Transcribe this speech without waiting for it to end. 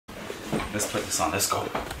Let's put this on. Let's go.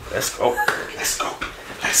 Let's go. Let's go.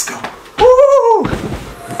 Let's go. Woo!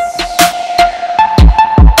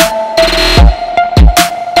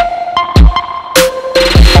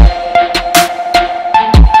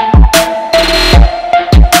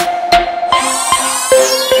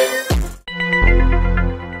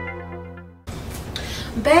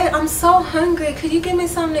 Babe, I'm so hungry. Could you give me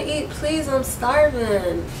something to eat, please? I'm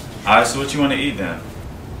starving. Alright, so what you want to eat then?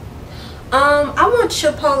 I want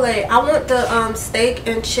Chipotle. I want the steak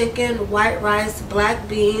and chicken, white rice, black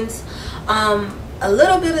beans, a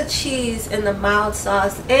little bit of cheese and the mild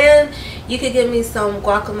sauce, and you could give me some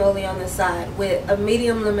guacamole on the side with a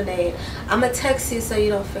medium lemonade. I'm gonna text you so you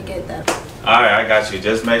don't forget that. Alright, I got you.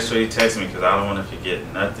 Just make sure you text me because I don't want to forget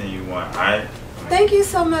nothing you want, alright? Thank you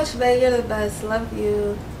so much, babe. You're the best. Love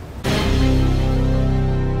you.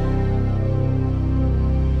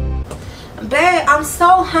 Babe, I'm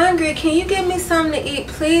so hungry. Can you give me something to eat,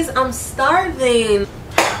 please? I'm starving.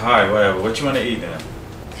 Alright, whatever. What you want to eat then?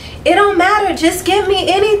 It don't matter. Just give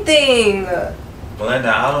me anything.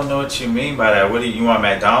 Belinda, I don't know what you mean by that. What do you want,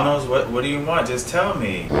 McDonald's? What do you want? Just tell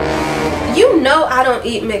me. You know I don't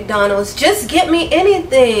eat McDonald's. Just get me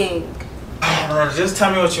anything. Just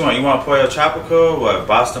tell me what you want. You want Pollo Tropical? What,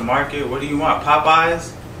 Boston Market? What do you want?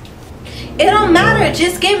 Popeyes? It don't matter.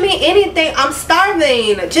 Just give me anything. I'm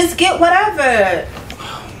starving. Just get whatever.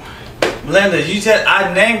 Belinda,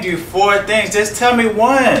 I named you 4 things. Just tell me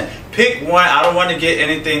one. Pick one. I don't want to get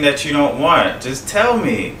anything that you don't want. Just tell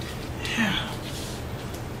me.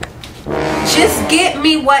 Just get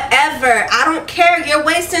me whatever. I don't care. You're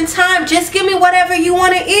wasting time. Just give me whatever you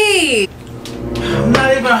want to eat. I'm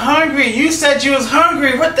not even hungry. You said you was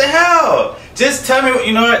hungry. What the hell? Just tell me.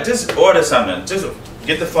 You know what? Just order something. Just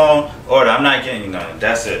get the phone. Order. I'm not getting you nothing.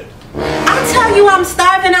 That's it. I tell you I'm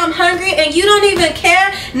starving, I'm hungry, and you don't even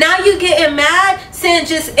care. Now you getting mad, saying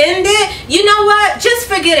just end it. You know what? Just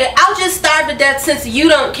forget it. I'll just starve to death since you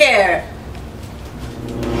don't care.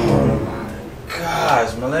 Oh my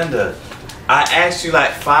gosh, Melinda. I asked you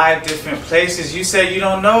like 5 different places. You said you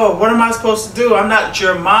don't know. What am I supposed to do? I'm not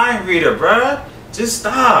your mind reader, bruh. Just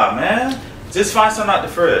stop, man. Just find something out the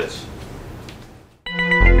fridge.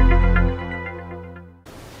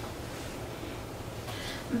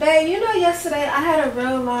 Babe, you know yesterday I had a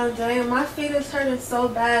real long day and my feet is hurting so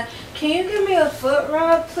bad. Can you give me a foot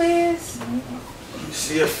rub, please? Let me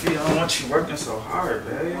see your feet. I don't want you working so hard,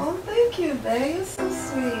 babe. Oh, thank you, babe. You're so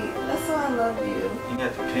sweet. That's why I love you. You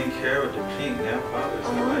got the pink hair with the pink nail polish.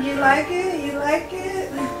 Oh, you like it? You like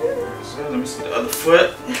it? So let me see the other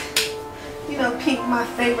foot. You know, pink my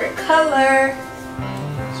favorite color.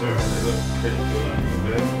 Sure, they look pretty good on you,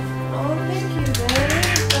 babe. Oh, thank you, babe.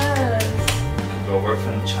 It does. Go work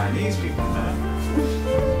for the Chinese people, man.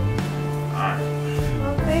 Alright.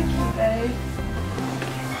 Oh, thank you, babe.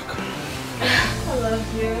 You're welcome. I love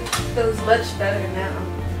you. Feels much better now.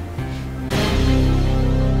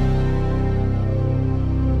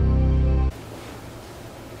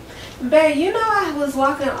 Babe, you know I was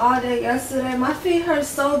walking all day yesterday. My feet hurt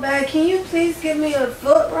so bad. Can you please give me a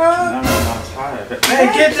foot rub? No, I'm tired.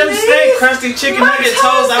 Hey, get them steak crusty chicken nugget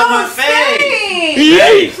toes out of my face.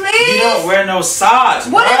 Hey, please. You don't wear no socks,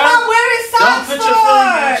 What am I wearing socks for? Don't put for? your foot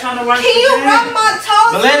in there trying to wash Can you rub my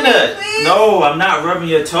toes? Melinda, please? no, I'm not rubbing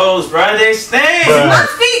your toes, bro. They stink. My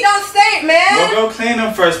feet don't stink, man. Well, go clean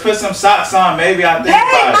them first. Put some socks on. Maybe I think Babe,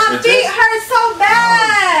 about it. my feet hurt so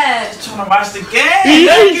bad. Just trying to watch the game.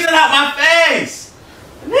 Don't get it out my face.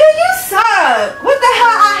 Man, you suck. What the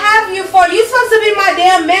hell I have you for? You supposed to be my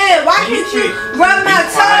damn man. Why can't you rub my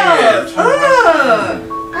toes? Ugh.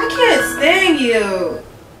 I can't stand you.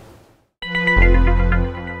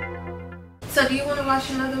 So do you want to watch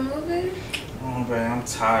another movie? Oh, babe, I'm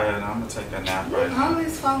tired. I'm going to take a nap right now.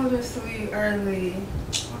 Always falling asleep early.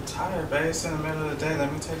 I'm tired, babe. It's in the middle of the day.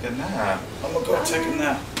 Let me take a nap. I'm going to go take a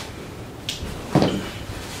nap.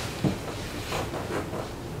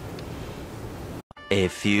 A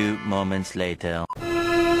few moments later.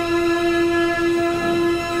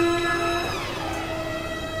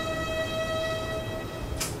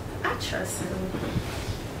 I trust him.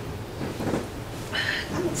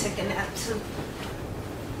 I'm gonna take a nap too.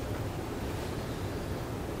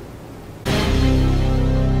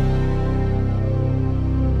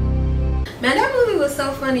 Man, that movie was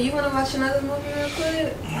so funny. You want to watch another movie real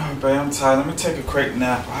quick? Oh, babe, I'm tired. Let me take a quick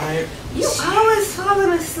nap, alright? You always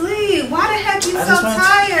falling asleep. Why the heck you so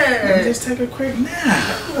tired? Let me just take a quick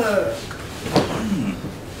nap.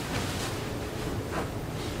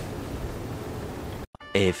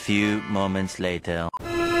 A few moments later.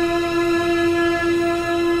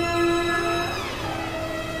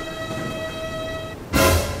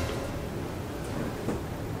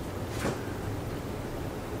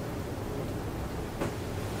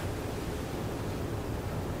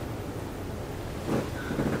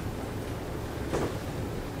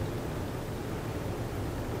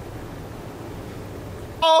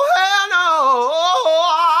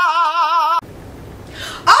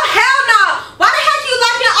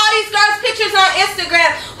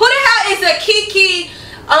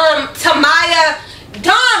 Tamaya.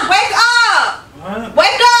 Dawn, wake up! What?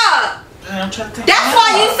 Wake up! Man, I'm trying to take That's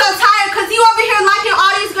why you so tired, because you over here liking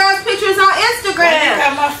all these girls' pictures on Instagram. Why you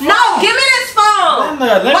got my phone? No, give me this phone.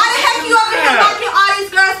 Linda, why the heck you over here liking all these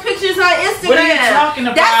girls' pictures on Instagram? What are you talking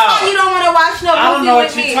about? That's why you don't want to watch no movie with me. I don't know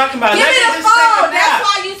what you're talking about. Give Let me me the just take a phone. nap. That's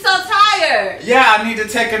why you so tired. Yeah, I need to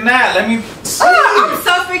take a nap. Let me see. I'm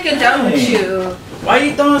so freaking done with you. Why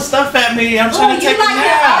you throwing stuff at me? I'm trying to take a You like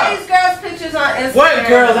nap. all these girls' pictures on Instagram. What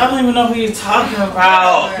girls? I don't even know who you're talking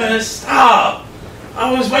about. Man, stop.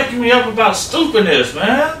 Always waking me up about stupidness,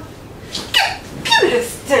 man. Give me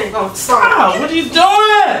this thing on Stop. What are you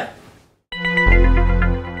doing?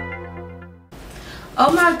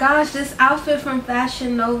 Oh my gosh, this outfit from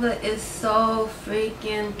Fashion Nova is so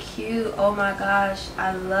freaking cute. Oh my gosh,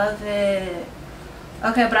 I love it.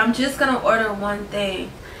 Okay, but I'm just gonna order one thing.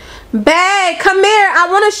 Babe, come here. I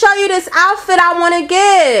want to show you this outfit I want to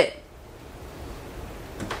get.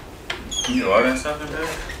 You ordering something, babe?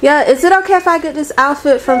 Yeah, is it okay if I get this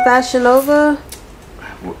outfit from Fashion Nova?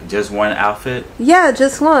 Just one outfit? Yeah,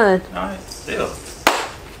 just one. Alright, still.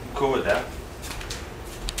 I'm cool with that.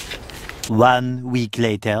 1 week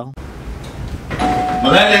later.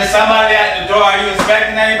 Melinda, is somebody at the door? Are you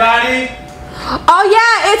expecting anybody? Oh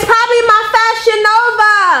yeah, it's probably my Fashion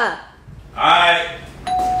Nova. Alright.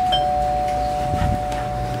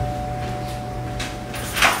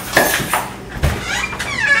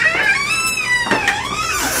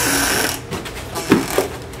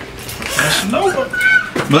 Fashion Nova.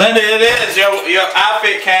 Melinda, it is. Your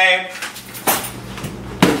outfit came.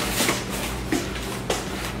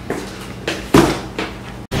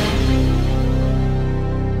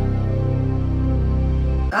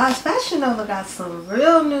 Gosh, Fashion Nova got some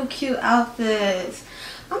real new cute outfits.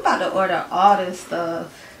 I'm about to order all this stuff.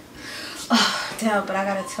 Oh, damn, but I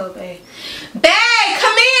gotta tell Babe. Babe,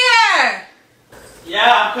 come here!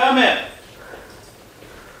 Yeah, I'm coming.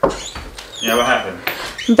 Yeah, what happened?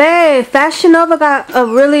 Babe, Fashion Nova got a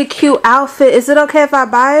really cute outfit. Is it okay if I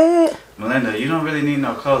buy it? Melinda, you don't really need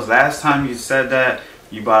no clothes. Last time you said that,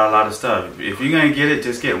 you bought a lot of stuff. If you're gonna get it,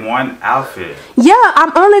 just get one outfit. Yeah,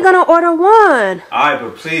 I'm only gonna order one. Alright,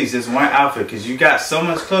 but please, just one outfit, because you got so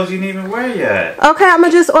much clothes you didn't even wear yet. Okay, I'm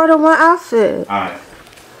gonna just order one outfit. Alright.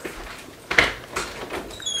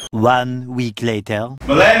 1 week later.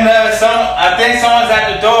 Melinda, I think someone's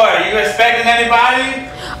at the door. Are you expecting anybody?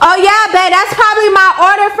 Oh yeah, babe, that's probably my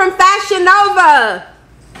order from Fashion Nova.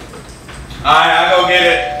 Alright, I'll go get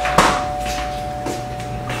it.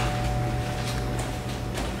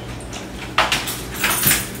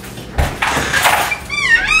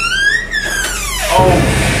 Oh,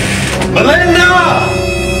 Melinda!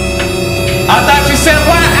 I thought you said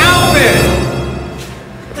one outfit!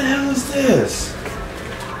 What the hell is this?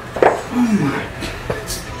 Oh my.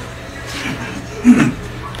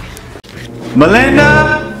 Melinda,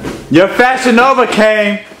 your Fashion Nova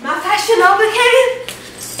came. My Fashion Nova came?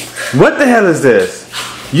 What the hell is this?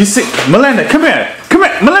 You see, Melinda, come here. Come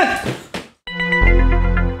here, Melinda.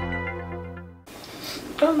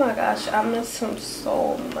 Oh my gosh, I miss him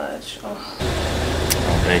so much. Oh.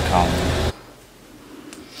 They call me.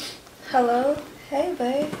 Hello? Hey,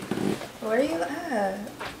 babe. Where you at?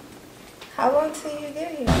 How long till you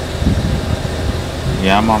get here?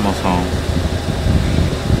 Yeah, I'm almost home.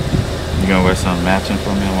 You gonna wear something matching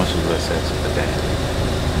for me? I want you to wear sexy for that.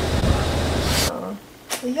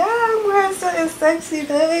 Yeah, I'm wearing something sexy,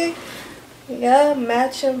 babe. Yeah,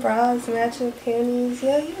 matching bras, matching panties.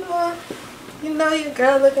 Yeah, you know your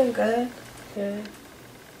girl looking good. Yeah.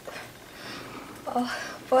 Oh,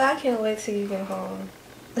 boy, I can't wait till you get home.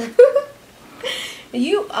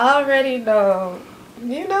 You already know.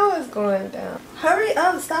 You know what's going down. Hurry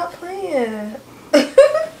up, stop playing.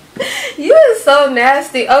 You are so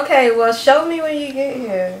nasty. Okay, well, show me when you get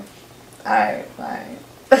here. Alright, bye.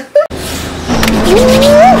 Get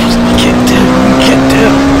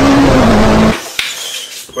them.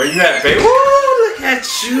 Where you at, babe? Woo, look at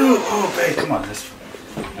you. Oh, babe, come on.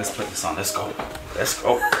 Let's put this on. Let's go.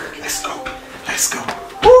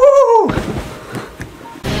 Woo!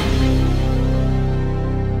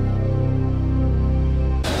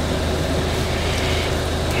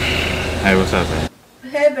 Hey, what's up, babe?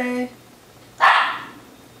 Hey, babe.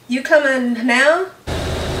 You coming now?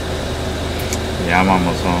 Yeah, I'm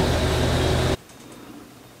almost home.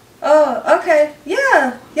 Oh, okay.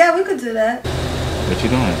 Yeah, we could do that. What you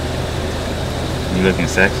doing? You looking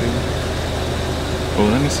sexy? Oh,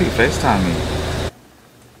 let me see. FaceTime me.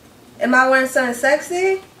 Am I wearing something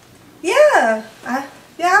sexy? Yeah. I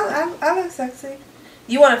look sexy.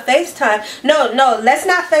 You want to FaceTime? No, let's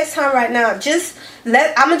not FaceTime right now. I'm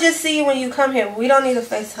gonna just see you when you come here. We don't need a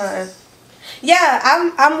FaceTime. Yeah,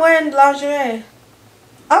 I'm wearing lingerie.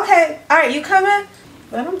 Okay, alright, you coming?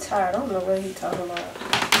 Man, I'm tired. I don't know what he talking about.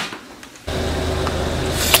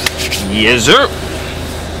 Yes, sir.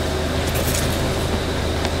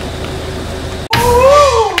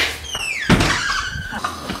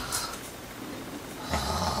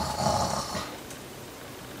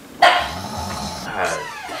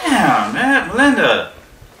 Damn, man,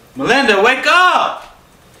 Melinda, wake up!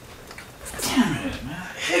 Damn it, man,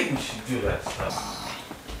 I hate when she do that stuff.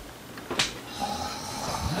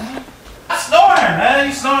 Snoring, man,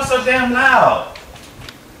 you snoring so damn loud.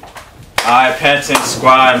 Alright, Pantons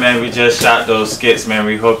squad, man, we just shot those skits, man.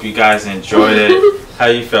 We hope you guys enjoyed it. How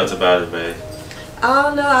you felt about it, babe? I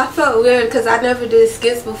don't know, I felt weird because I never did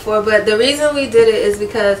skits before, but the reason we did it is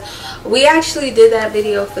because we actually did that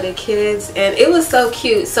video for the kids and it was so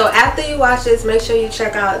cute. So after you watch this, make sure you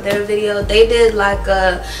check out their video. They did like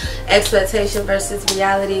a expectation versus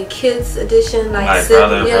reality kids edition, like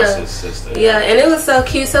brother versus sister. Yeah, and it was so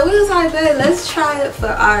cute. So we was like, babe, let's try it for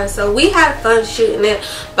ours. So we had fun shooting it,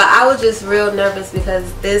 but I was just real nervous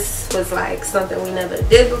because this was like something we never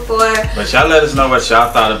did before. But y'all let us know what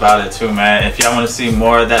y'all thought about it too, man. If y'all want to see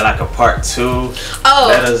more of that, like a part 2,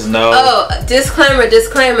 let us know. Oh,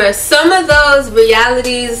 disclaimer. Some of those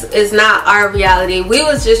realities is not our reality. We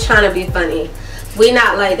was just trying to be funny. We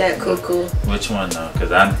not like that cuckoo. Which one though?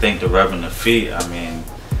 Because I think the rubbing the feet, I mean,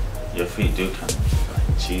 your feet do kind of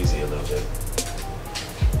like cheesy a little bit.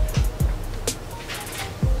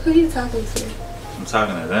 Who you talking to? I'm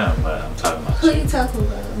talking to them, but I'm talking about Who you. you talking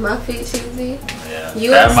about? My feet cheesy? Yeah. You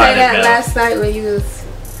didn't say that last night when you was...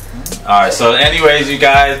 Alright, so anyways, you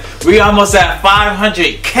guys, we almost at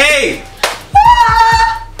 500K!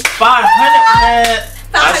 500, man!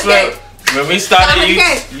 I swear, when we started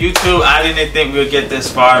YouTube, I didn't think we would get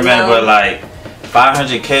this far, man, but like,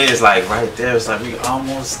 500K is like right there. It's like we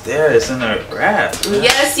almost there. It's in the graph.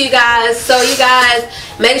 Yes, you guys. So you guys,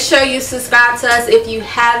 make sure you subscribe to us if you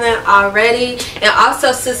haven't already, and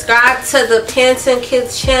also subscribe to the Pantons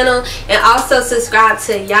Kids channel, and also subscribe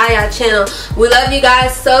to Yaya channel. We love you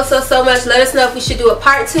guys so much. Let us know if we should do a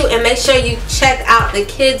part 2, and make sure you check out the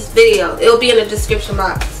kids video. It will be in the description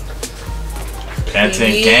box.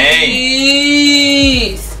 Pantons gang.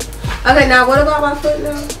 Okay, now what about my foot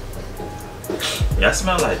now? Y'all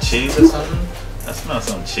smell like cheese or something? That smells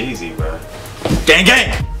something cheesy, bro. Gang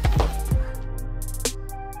gang!